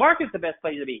 the market's the best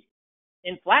place to be.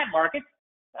 In flat markets,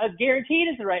 guaranteed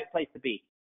is the right place to be.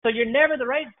 So you're never the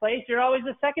right place. You're always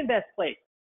the second best place.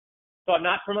 So I'm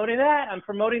not promoting that. I'm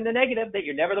promoting the negative, that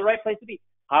you're never the right place to be.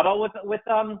 How about with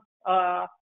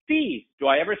fees? Do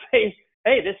I ever say,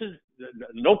 hey, this is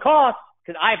no cost?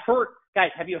 Because I've heard,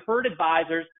 guys, have you heard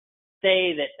advisors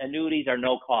say that annuities are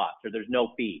no cost or there's no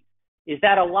fees? Is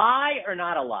that a lie or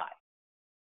not a lie?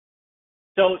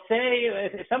 So say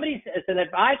if an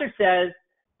advisor says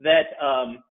that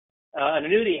an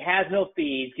annuity has no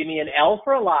fees, give me an L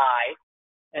for a lie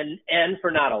and N for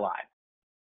not a lie.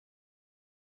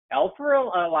 L for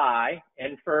a lie,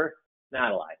 N for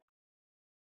not a lie.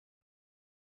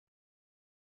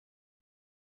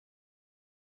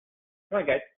 Come on,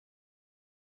 guys.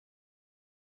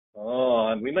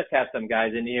 Oh, we must have some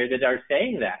guys in here that are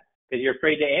saying that because you're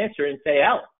afraid to answer and say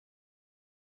L.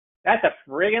 That's a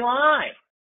friggin' lie.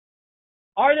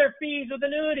 Are there fees with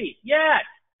annuities? Yes.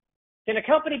 Can a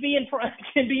company be in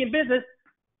business?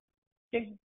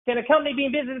 Can a company be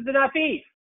in business if they're not fees?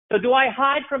 So do I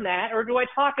hide from that, or do I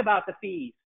talk about the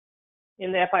fees?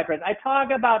 in the FI press, I talk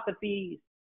about the fees.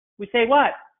 We say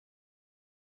what?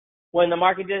 When the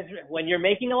market is, when you're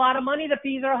making a lot of money, the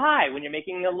fees are high. When you're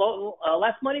making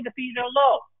less money, the fees are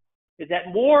low. Is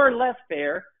that more or less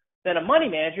fair than a money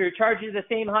manager who charges you the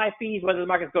same high fees whether the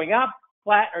market's going up,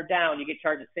 flat, or down? You get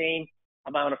charged the same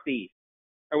amount of fees.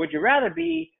 Or would you rather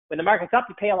be, when the market's up,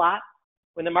 you pay a lot.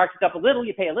 When the market's up a little,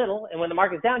 you pay a little. And when the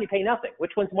market's down, you pay nothing.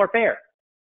 Which one's more fair?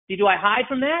 See, do I hide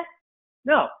from that?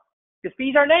 No. Because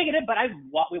fees are negative, but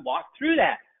we walked through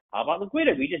that. How about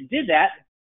liquidity? We just did that.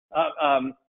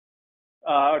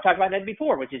 I talked about that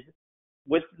before, which is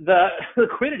with the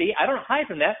liquidity. I don't hide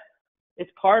from that.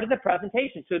 It's part of the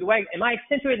presentation. So am I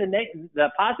accentuating the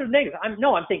positive and negative? I'm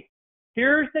saying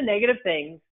here's the negative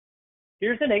things.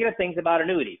 Here's the negative things about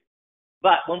annuities.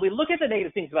 But when we look at the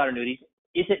negative things about annuities,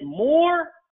 is it more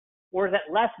or is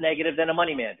it less negative than a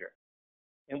money manager?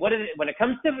 And what is it when it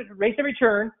comes to rates of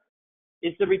return?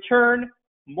 Is the return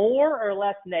more or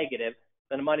less negative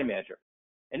than a money manager?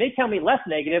 And they tell me less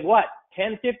negative, what,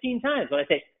 10, 15 times. When I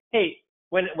say, hey,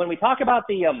 when we talk about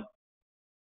the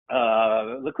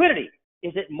liquidity,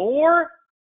 is it more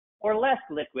or less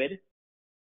liquid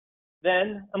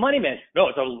than a money manager? No,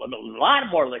 it's a lot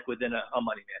more liquid than a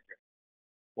money manager.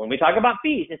 When we talk about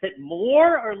fees, is it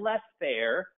more or less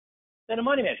fair than a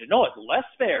money manager? No, it's less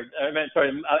fair.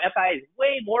 FI is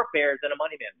way more fair than a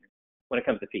money manager when it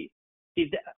comes to fees. See,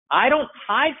 I don't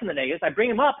hide from the negatives. I bring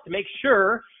them up to make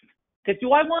sure. Because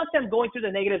do I want them going through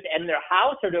the negatives in their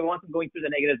house, or do I want them going through the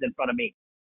negatives in front of me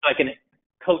so I can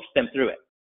coach them through it?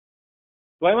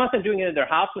 Do I want them doing it in their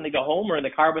house when they go home, or in the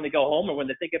car when they go home, or when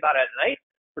they think about it at night?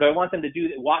 Or do I want them to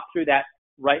walk through that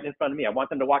right in front of me? I want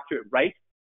them to walk through it right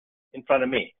in front of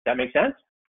me. Does that make sense?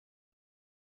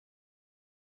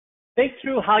 Think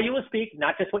through how you will speak,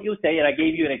 not just what you will say. And I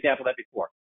gave you an example of that before.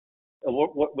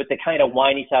 With the kind of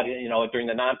whiny side, during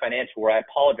the non-financial, where I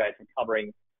apologize for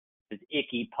covering this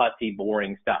icky, pussy,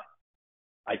 boring stuff.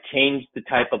 I changed the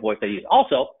type of voice I use.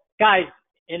 Also, guys,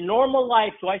 in normal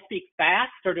life, do I speak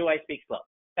fast or do I speak slow?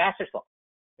 Fast or slow?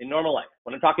 In normal life.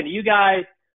 When I'm talking to you guys,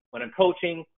 when I'm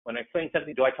coaching, when I explain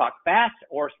something, do I talk fast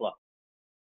or slow?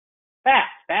 Fast,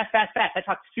 fast, fast, fast. I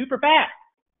talk super fast.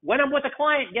 When I'm with a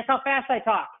client, guess how fast I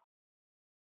talk?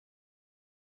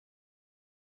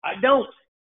 I don't.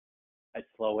 I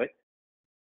slow it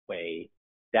way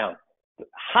down.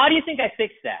 How do you think I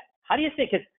fix that? How do you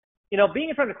think? Because, being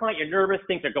in front of a client, you're nervous,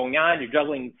 things are going on, you're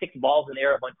juggling 6 balls in the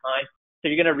air at one time. So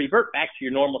you're going to revert back to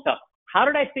your normal self. How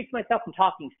did I fix myself from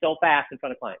talking so fast in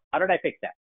front of clients? How did I fix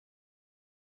that?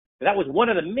 That was one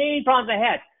of the main problems I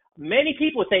had. Many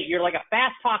people would say, you're like a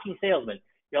fast-talking salesman.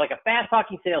 You're like a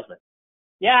fast-talking salesman.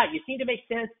 Yeah, you seem to make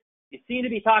sense. You seem to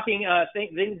be talking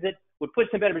things that would put us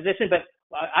in a better position, but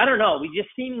I don't know. We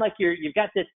just seem like you've got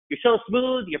this, you're so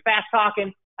smooth, you're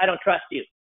fast-talking, I don't trust you.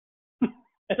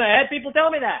 And I had people tell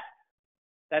me that.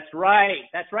 That's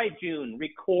right, June.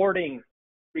 Recording,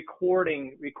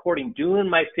 doing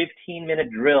my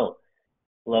 15-minute drill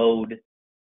slowed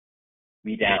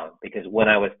me down, because when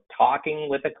I was talking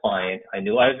with a client, I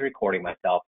knew I was recording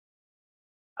myself.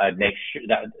 I'd make sure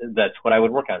that's what I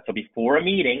would work on. So before a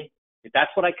meeting, if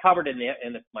that's what I covered in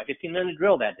my 15-minute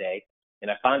drill that day, and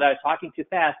I found out I was talking too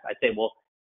fast, I'd say, well,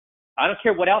 I don't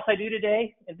care what else I do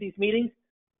today in these meetings,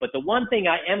 but the one thing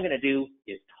I am going to do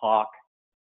is talk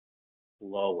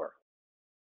slower.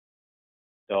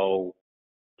 So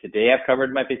today I've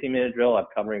covered my 15-minute drill.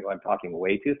 I'm talking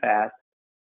way too fast.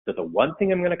 So the one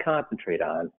thing I'm going to concentrate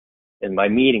on in my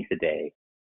meeting today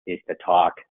is to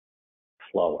talk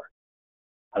slower.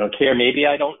 I don't care. Maybe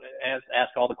I don't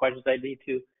ask all the questions I need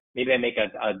to. Maybe I make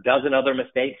a dozen other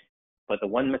mistakes, but the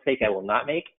one mistake I will not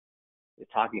make is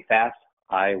talking fast.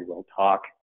 I will talk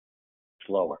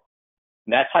slower.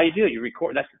 And that's how you do it. You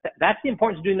record. That's the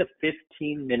importance of doing the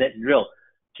 15-minute drill.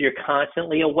 So you're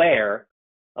constantly aware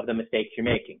of the mistakes you're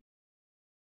making.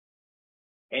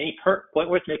 Any point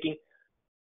worth making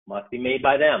must be made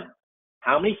by them.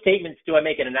 How many statements do I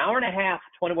make in an hour and a half,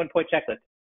 21-point checklist?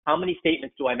 How many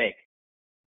statements do I make?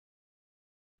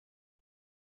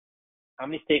 How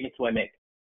many statements do I make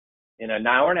in an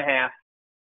hour and a half,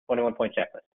 21-point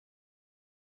checklist?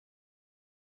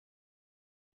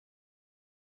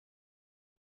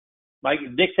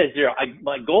 Dick says 0.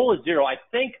 My goal is 0. I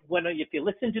think if you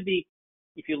listen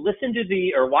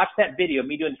to or watch that video of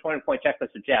me doing the 20-point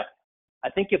checklist with Jeff, I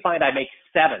think you'll find I make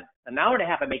 7. An hour and a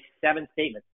half, I make 7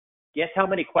 statements. Guess how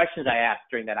many questions I asked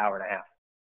during that hour and a half?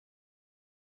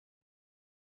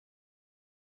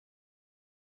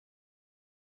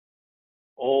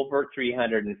 Over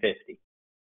 350.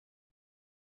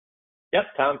 Yep,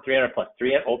 Tom, 300 plus.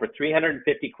 Over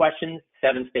 350 questions,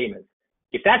 7 statements.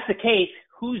 If that's the case,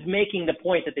 who's making the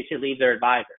point that they should leave their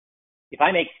advisor. If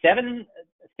I make 7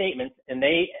 statements and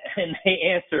they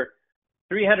answer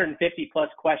 350 plus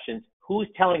questions, who's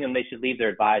telling them they should leave their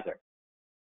advisor?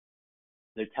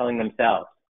 They're telling themselves.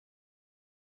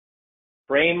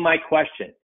 Frame my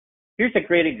question. Here's a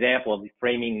great example of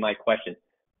framing my question.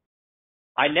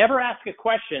 I never ask a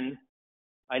question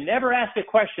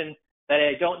that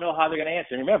I don't know how they're going to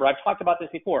answer. And remember, I've talked about this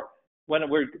before. When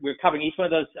we're covering each one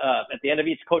of those at the end of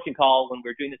each coaching call, when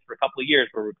we're doing this for a couple of years,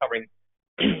 where we're covering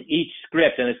each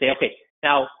script, and I say, okay,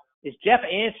 now is Jeff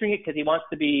answering it because he wants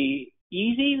to be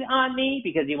easy on me,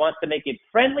 because he wants to make it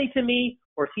friendly to me,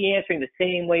 or is he answering the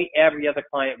same way every other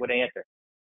client would answer?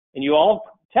 And you all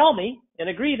tell me and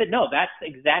agree that no, that's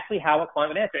exactly how a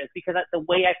client would answer. It's because that's the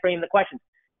way I frame the question.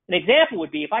 An example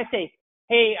would be if I say,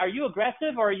 hey, are you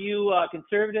aggressive, or are you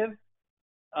conservative,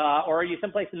 or are you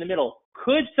someplace in the middle?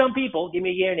 Could some people, give me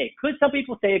a yeah or nay, could some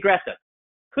people say aggressive?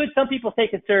 Could some people say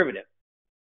conservative?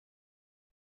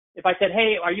 If I said,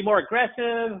 hey, are you more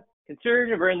aggressive,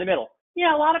 conservative, or in the middle?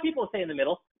 Yeah, a lot of people say in the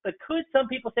middle, but could some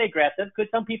people say aggressive? Could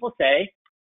some people say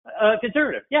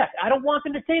conservative? Yes, I don't want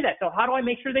them to say that. So how do I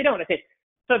make sure they don't? I say,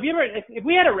 so if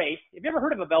we had a race, have you ever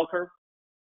heard of a bell curve?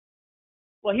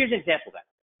 Well, here's an example of that.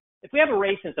 If we have a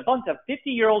race and it's a bunch of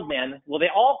 50-year-old men, will they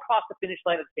all cross the finish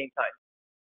line at the same time?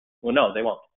 Well, no, they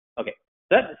won't. Okay.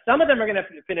 Some of them are going to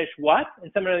finish what?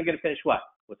 And some of them are going to finish what?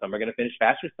 Well, some are going to finish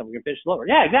faster, some are going to finish slower.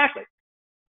 Yeah, exactly.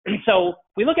 So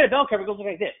if we look at a bell curve, it goes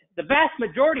like this. The vast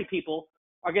majority of people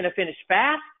are going to finish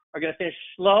fast, are going to finish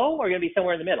slow, or are going to be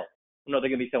somewhere in the middle. No, they're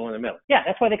going to be somewhere in the middle. Yeah,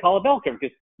 that's why they call it a bell curve,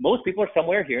 because most people are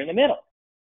somewhere here in the middle.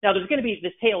 Now, there's going to be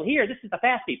this tail here. This is the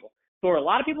fast people. So are a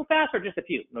lot of people fast, or just a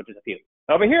few? No, just a few.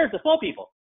 Over here, it's the slow people.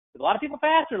 Is a lot of people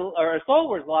fast or slow,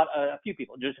 or is a few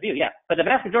people? Just a few, yeah. But the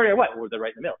vast majority are what? Well, they're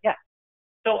right in the middle, yeah.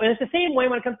 So, and it's the same way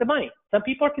when it comes to money. Some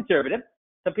people are conservative,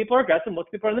 some people are aggressive,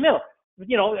 most people are in the middle.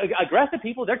 You know, aggressive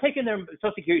people, they're taking their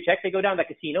Social Security check, they go down to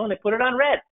the casino and they put it on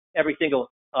red every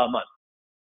single month.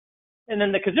 And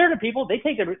then the conservative people, they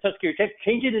take their Social Security check,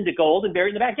 change it into gold, and bury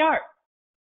it in the backyard.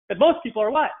 But most people are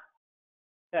what?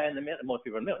 In the middle. Most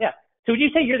people are in the middle, yeah. So would you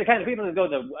say you're the kind of people that go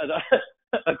the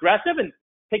aggressive and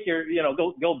take your,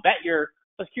 go bet your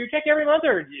Social Security check every month,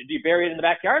 or do you bury it in the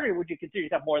backyard, or would you consider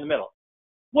yourself more in the middle?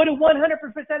 What do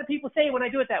 100% of people say when I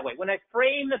do it that way? When I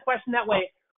frame the question that way,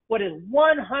 what does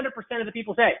 100% of the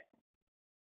people say?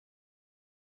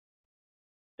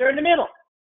 They're in the middle.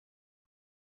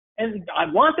 And I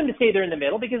want them to say they're in the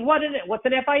middle, because what's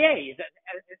an FIA? Is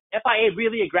FIA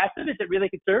really aggressive? Is it really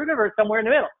conservative, or somewhere in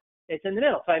the middle? It's in the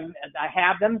middle. So I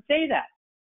have them say that.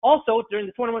 Also, during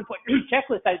the 21-point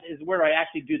checklist is where I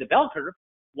actually do the bell curve.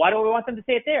 Why do we want them to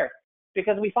say it there?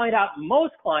 Because we find out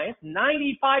most clients,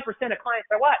 95% of clients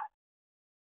are what?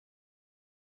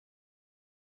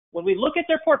 When we look at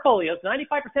their portfolios,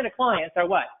 95% of clients are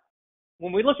what?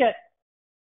 When we look at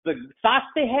the stocks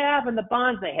they have and the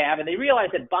bonds they have, and they realize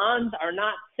that bonds are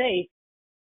not safe,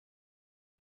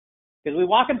 because we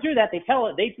walk them through that,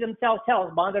 they themselves tell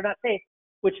us bonds are not safe,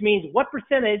 which means what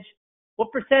percentage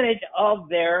of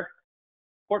their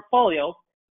portfolio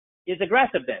is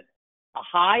aggressive then? A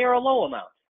high or a low amount?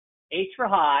 H for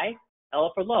high,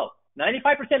 L for low.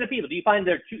 95% of people, do you find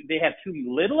they have too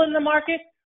little in the market,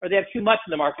 or they have too much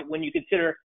in the market when you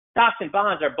consider stocks and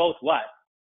bonds are both what?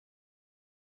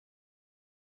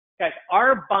 Guys,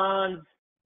 our bonds,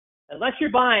 unless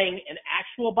you're buying an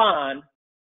actual bond,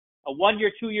 a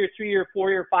 1-year, 2-year, 3-year,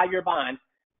 4-year, 5-year bond,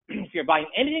 if you're buying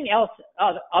anything else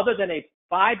other than a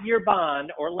 5-year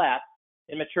bond or less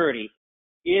in maturity,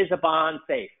 is a bond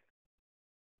safe?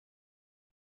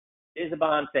 Is a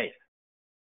bond safe?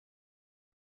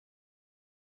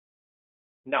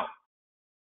 No.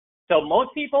 So most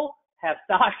people have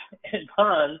stocks and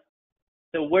bonds.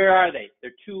 So where are they?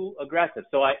 They're too aggressive.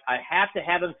 So I have to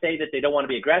have them say that they don't want to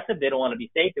be aggressive. They don't want to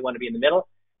be safe. They want to be in the middle.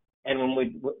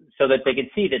 And so that they can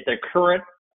see that their current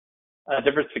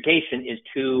diversification is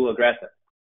too aggressive.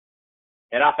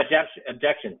 Head off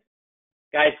objections.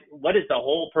 Guys, what is the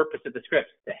whole purpose of the script?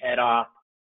 To head off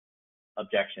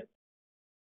objections.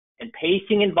 And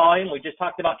pacing and volume, we just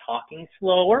talked about talking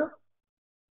slower.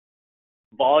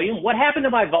 Volume, what happened to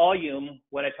my volume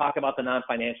when I talk about the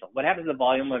non-financial? What happens to the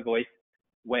volume of my voice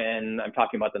when I'm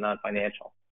talking about the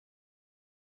non-financial?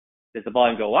 Does the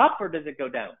volume go up or does it go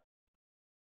down?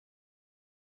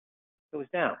 It goes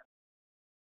down.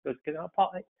 It goes,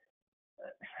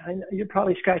 I know you're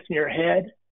probably scratching your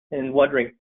head and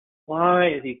wondering, why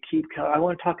does he keep I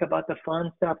want to talk about the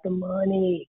fun stuff, the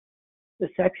money, the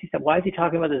sexy stuff. Why is he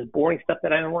talking about this boring stuff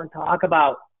that I don't want to talk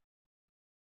about?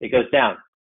 It goes down.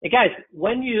 Hey guys,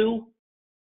 when you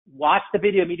watch the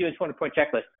video of me doing 20-point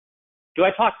checklist, Do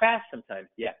I talk fast sometimes?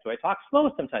 Yes. Do I talk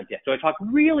slow sometimes? Yes. Do I talk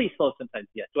really slow sometimes?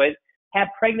 Yes. Do I have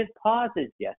pregnant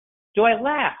pauses? Yes. Do I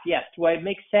laugh? Yes. Do I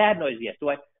make sad noises? Yes.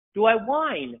 Do I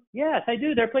whine? Yes, I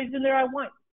do. There are places in there I whine.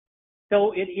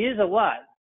 So it is a lot.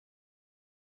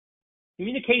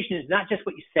 Communication is not just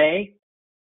what you say,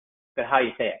 but how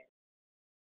you say it.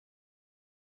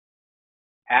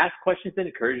 Ask questions that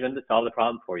encourage them to solve the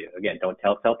problem for you. Again, don't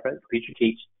tell, preach, or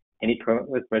teach. Any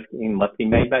progress must be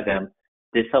made by them.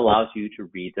 This allows you to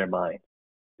read their mind.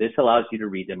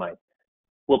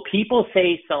 Will people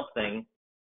say something?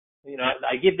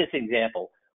 I give this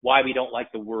example, why we don't like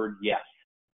the word yes.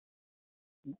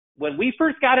 When we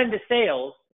first got into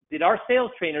sales, did our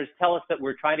sales trainers tell us that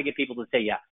we're trying to get people to say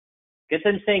yes? Get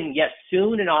them saying yes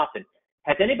soon and often.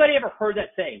 Has anybody ever heard that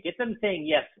saying? Get them saying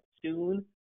yes soon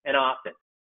and often.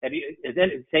 Give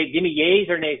me yays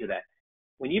or nays of that.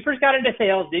 When you first got into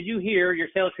sales, did you hear your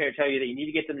sales trainer tell you that you need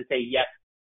to get them to say yes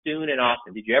soon and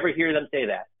often? Did you ever hear them say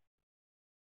that?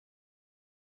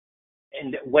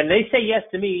 And when they say yes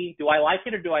to me, do I like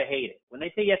it or do I hate it? When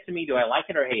they say yes to me, do I like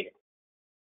it or hate it?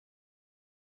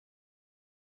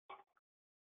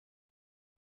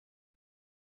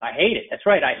 I hate it. That's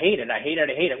right. I hate it.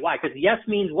 Why? Because yes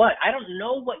means what? I don't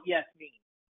know what yes means.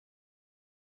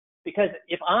 Because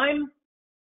if I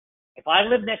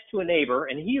live next to a neighbor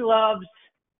and he loves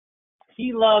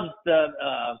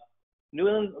the New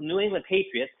England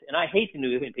Patriots, and I hate the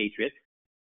New England Patriots,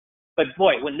 but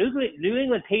boy, when New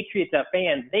England Patriots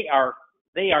fans, they are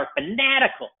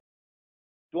fanatical.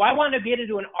 Do I want to get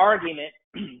into an argument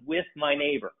with my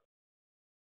neighbor?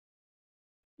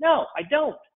 No, I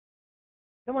don't.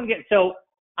 So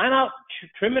I'm out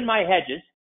trimming my hedges.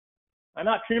 And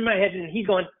he's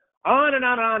going on and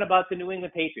on and on about the New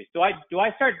England Patriots. Do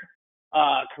I start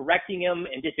correcting him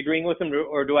and disagreeing with him,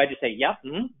 or do I just say, yep,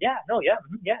 yeah, no, yeah,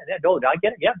 yeah, no, I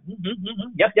get it, yep,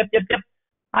 yep.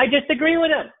 I disagree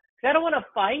with him because I don't want to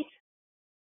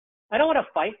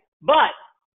fight. But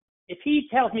if he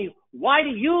tells me, why do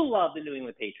you love the New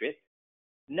England Patriots?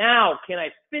 Now, can I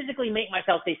physically make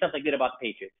myself say something good about the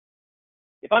Patriots?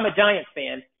 If I'm a Giants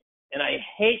fan and I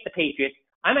hate the Patriots,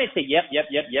 I might say, yep,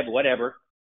 whatever,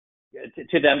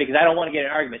 to them because I don't want to get in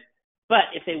an argument.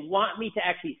 But if they want me to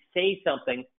actually say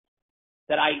something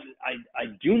that I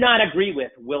do not agree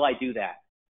with, will I do that?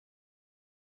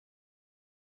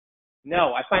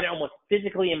 No, I find it almost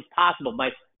physically impossible. My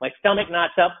stomach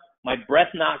knots up, my breath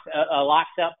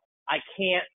locks up. I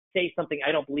can't say something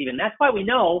I don't believe in. That's why we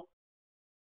know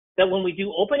that when we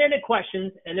do open-ended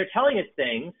questions and they're telling us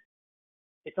things,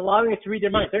 it's allowing us to read their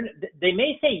minds. They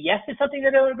may say yes to something that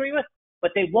I don't agree with,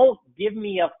 but they won't give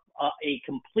me a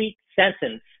complete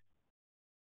sentence.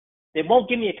 They won't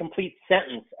give me a complete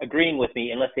sentence agreeing with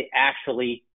me unless they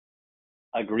actually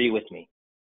agree with me.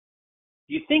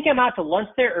 Do you think I'm out to lunch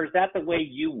there, or is that the way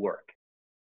you work?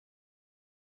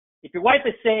 If your wife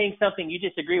is saying something you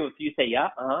disagree with, you say,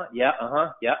 yep.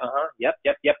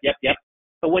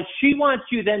 But when she wants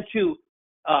you then to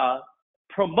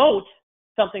promote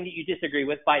something that you disagree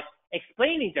with by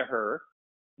explaining to her,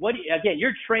 again,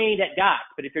 you're trained at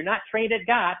GOTS, but if you're not trained at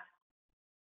GOTS,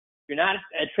 you're not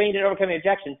trained at overcoming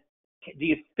objections, do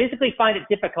you physically find it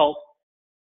difficult?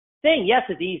 Saying yes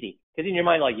is easy, because in your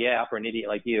mind, like, yeah, for an idiot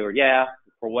like you, or yeah,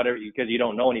 for whatever, because you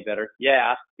don't know any better.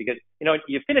 Yeah, because,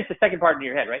 you finish the second part in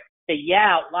your head, right? Say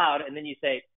yeah out loud, and then you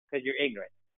say, because you're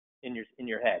ignorant in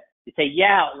your head. You say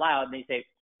yeah out loud, and they say,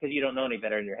 because you don't know any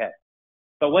better in your head.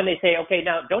 But when they say, okay,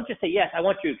 now don't just say yes, I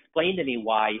want you to explain to me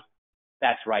why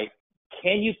that's right.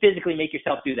 Can you physically make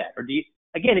yourself do that? Or do you,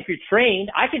 again, if you're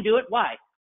trained, I can do it. Why?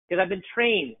 Because I've been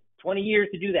trained 20 years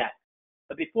to do that.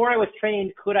 But before I was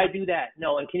trained, could I do that?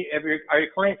 No. And are your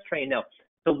clients trained? No.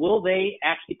 So will they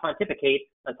actually pontificate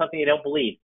on something they don't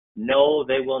believe? No,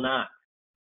 they will not.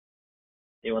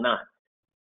 They will not.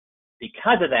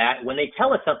 Because of that, when they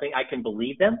tell us something, I can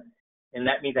believe them, and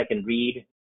that means I can read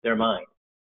their mind.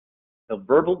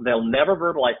 They'll never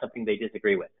verbalize something they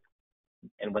disagree with.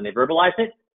 And when they verbalize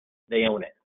it, they own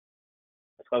it.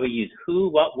 That's why we use who,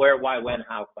 what, where, why, when,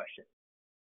 how questions.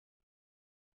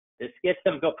 This gets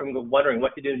them from wondering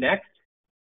what to do next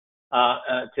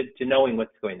to knowing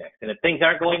what's going next. And if things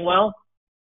aren't going well,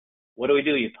 what do?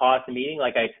 You pause the meeting,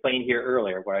 like I explained here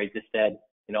earlier, where I just said,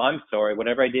 I'm sorry,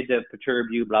 whatever I did to perturb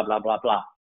you, blah, blah, blah, blah.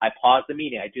 I pause the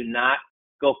meeting. I do not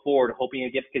go forward hoping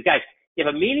it gets, because guys, if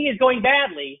a meeting is going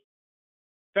badly,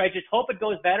 do I just hope it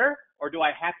goes better, or do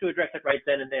I have to address it right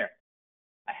then and there?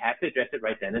 I have to address it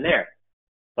right then and there.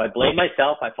 So I blame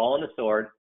myself, I fall on the sword,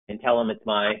 and tell them it's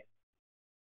my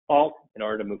fault in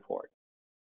order to move forward.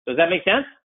 Does that make sense?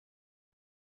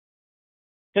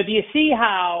 So do you see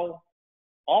how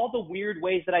all the weird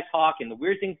ways that I talk and the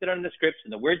weird things that are in the scripts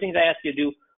and the weird things I ask you to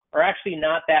do are actually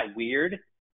not that weird.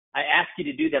 I ask you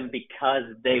to do them because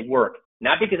they work.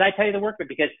 Not because I tell you they work, but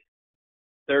because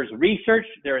there's research,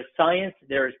 there is science,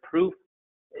 there is proof.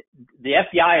 The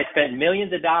FBI has spent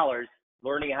millions of dollars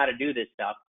learning how to do this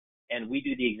stuff, and we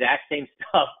do the exact same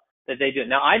stuff that they do.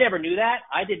 Now, I never knew that.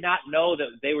 I did not know that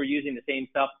they were using the same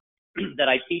stuff that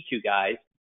I teach you guys,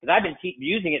 because I've been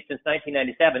using it since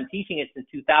 1997, teaching it since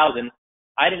 2000.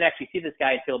 I didn't actually see this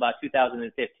guy until about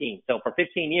 2015. So for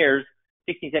 15 years,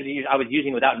 16, 17 years, I was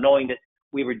using it without knowing that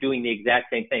we were doing the exact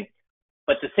same thing.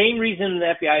 But the same reason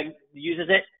the FBI uses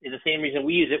it is the same reason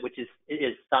we use it, which is it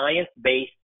is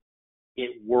science-based.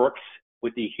 It works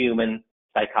with the human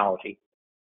psychology.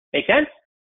 Make sense?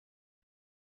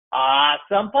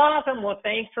 Awesome. Well,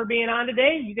 thanks for being on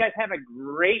today. You guys have a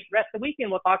great rest of the week, and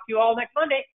we'll talk to you all next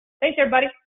Monday. Thanks, everybody.